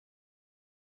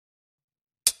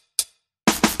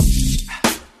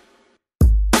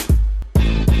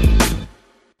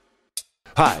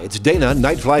Hi, it's Dana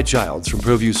Nightfly Childs from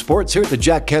Preview Sports here at the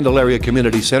Jack Candelaria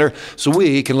Community Center so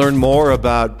we can learn more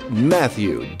about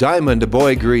Mathew, Diamond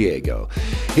Boy Griego.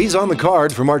 He's on the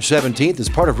card for March 17th as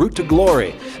part of Route to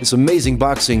Glory. This amazing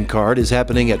boxing card is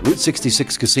happening at Route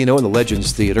 66 Casino in the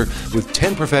Legends Theater with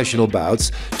 10 professional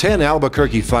bouts, 10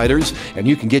 Albuquerque fighters, and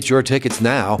you can get your tickets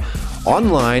now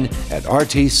online at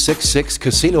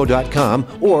rt66casino.com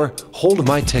or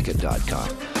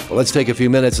holdmyticket.com. Well, let's take a few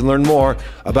minutes and learn more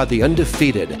about the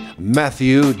undefeated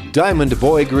Mathew Diamond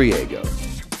Boy Griego.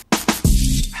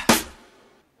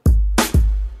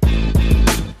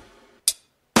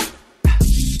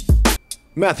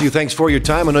 Mathew, thanks for your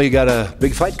time. I know you got a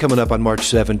big fight coming up on March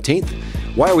 17th.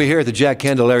 Why are we here at the Jack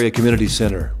Candelaria Community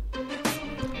Center?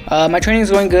 My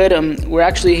training's going good. We're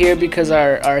actually here because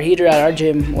our heater at our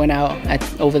gym went out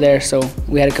over there, so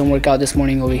we had to come work out this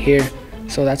morning over here.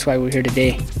 So that's why we're here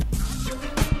today.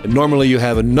 And normally you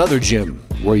have another gym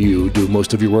where you do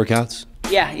most of your workouts?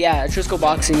 Yeah, Trisco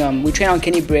Boxing. We train on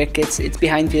Kenny Brick. It's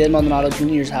behind Fidel Maldonado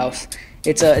Jr.'s house.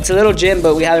 It's a little gym,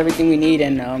 but we have everything we need,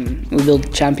 and we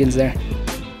build champions there.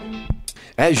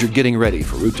 As you're getting ready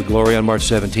for Route to Glory on March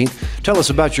 17th, tell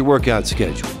us about your workout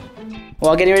schedule.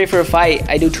 Well, getting ready for a fight,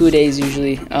 I do 2 days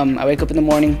usually. I wake up in the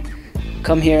morning,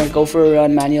 come here, go for a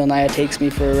run. Manuel Naya takes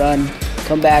me for a run,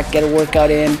 come back, get a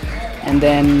workout in, and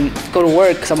then go to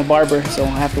work because I'm a barber, so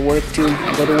I have to work too.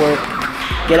 I go to work,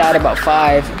 get out about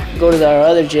 5, go to our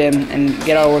other gym and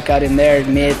get our workout in there,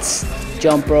 mitts,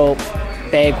 jump rope,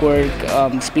 bag work,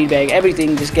 speed bag,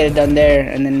 everything, just get it done there,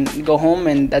 and then go home,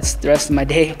 and that's the rest of my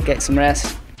day, get some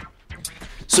rest.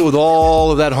 So with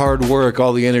all of that hard work,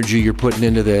 all the energy you're putting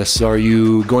into this, are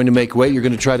you going to make weight? You're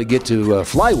going to try to get to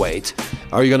flyweight.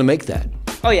 Are you going to make that?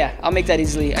 Oh yeah, I'll make that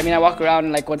easily. I mean, I walk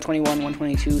around like 121,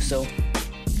 122, so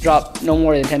drop no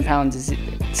more than 10 pounds. It's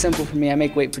simple for me. I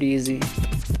make weight pretty easy.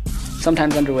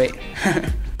 Sometimes underweight.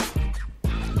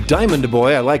 Diamond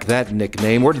Boy, I like that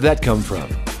nickname. Where did that come from?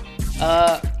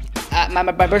 My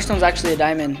birthstone's actually a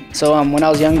diamond. So when I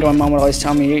was younger, my mom would always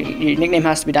tell me, your nickname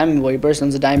has to be Diamond Boy. Your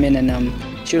birthstone's a diamond, and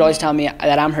she would always tell me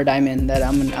that I'm her diamond, that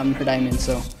I'm her diamond.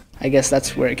 So I guess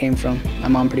that's where it came from. My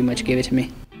mom pretty much gave it to me.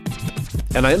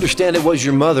 And I understand it was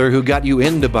your mother who got you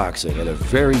into boxing at a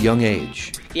very young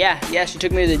age. Yeah, she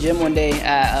took me to the gym one day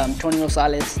at Tony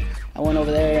Rosales. I went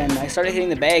over there and I started hitting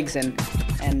the bags, and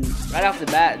right off the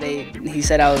bat, he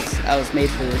said I was made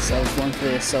for this, I was born for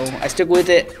this. So I stuck with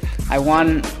it. I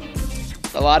won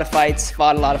a lot of fights,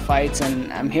 fought a lot of fights,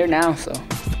 and I'm here now. So.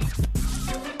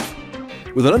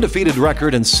 With an undefeated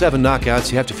record and 7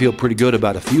 knockouts, you have to feel pretty good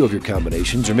about a few of your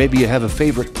combinations, or maybe you have a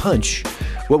favorite punch.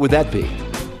 What would that be?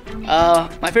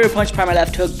 My favorite punch is probably my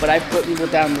left hook, but I put people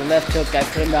down with the left hook. I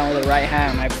put them down with a right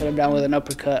hand. I put them down with an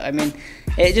uppercut. I mean,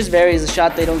 it just varies. A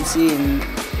shot they don't see, and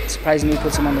surprisingly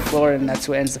puts them on the floor, and that's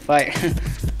what ends the fight.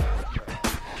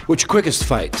 What's your quickest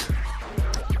fight?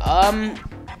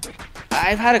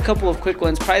 I've had a couple of quick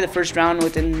ones. Probably the first round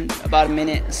within about a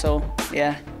minute. So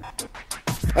yeah.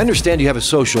 I understand you have a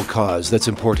social cause that's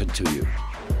important to you.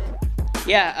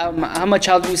 Yeah, I'm a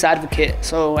child abuse advocate,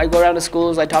 so I go around to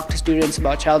schools, I talk to students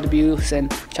about child abuse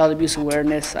and child abuse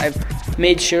awareness. I've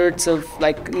made shirts of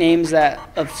like names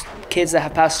of kids that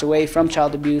have passed away from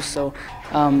child abuse, so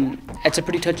it's a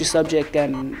pretty touchy subject,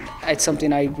 and it's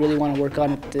something I really want to work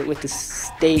on with the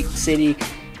state, city,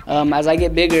 as I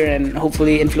get bigger and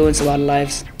hopefully influence a lot of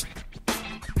lives.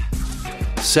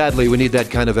 Sadly, we need that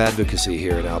kind of advocacy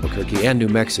here in Albuquerque and New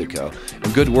Mexico,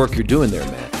 and good work you're doing there,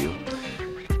 Mathew.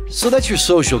 So that's your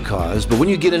social cause, but when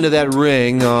you get into that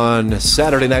ring on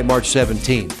Saturday night, March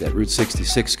 17th at Route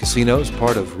 66 Casino as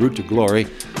part of Route to Glory,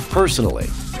 personally,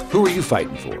 who are you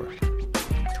fighting for?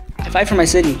 I fight for my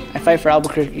city. I fight for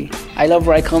Albuquerque. I love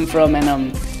where I come from,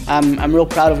 and I'm real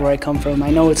proud of where I come from.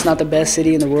 I know it's not the best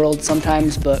city in the world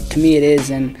sometimes, but to me it is,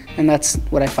 and that's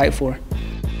what I fight for.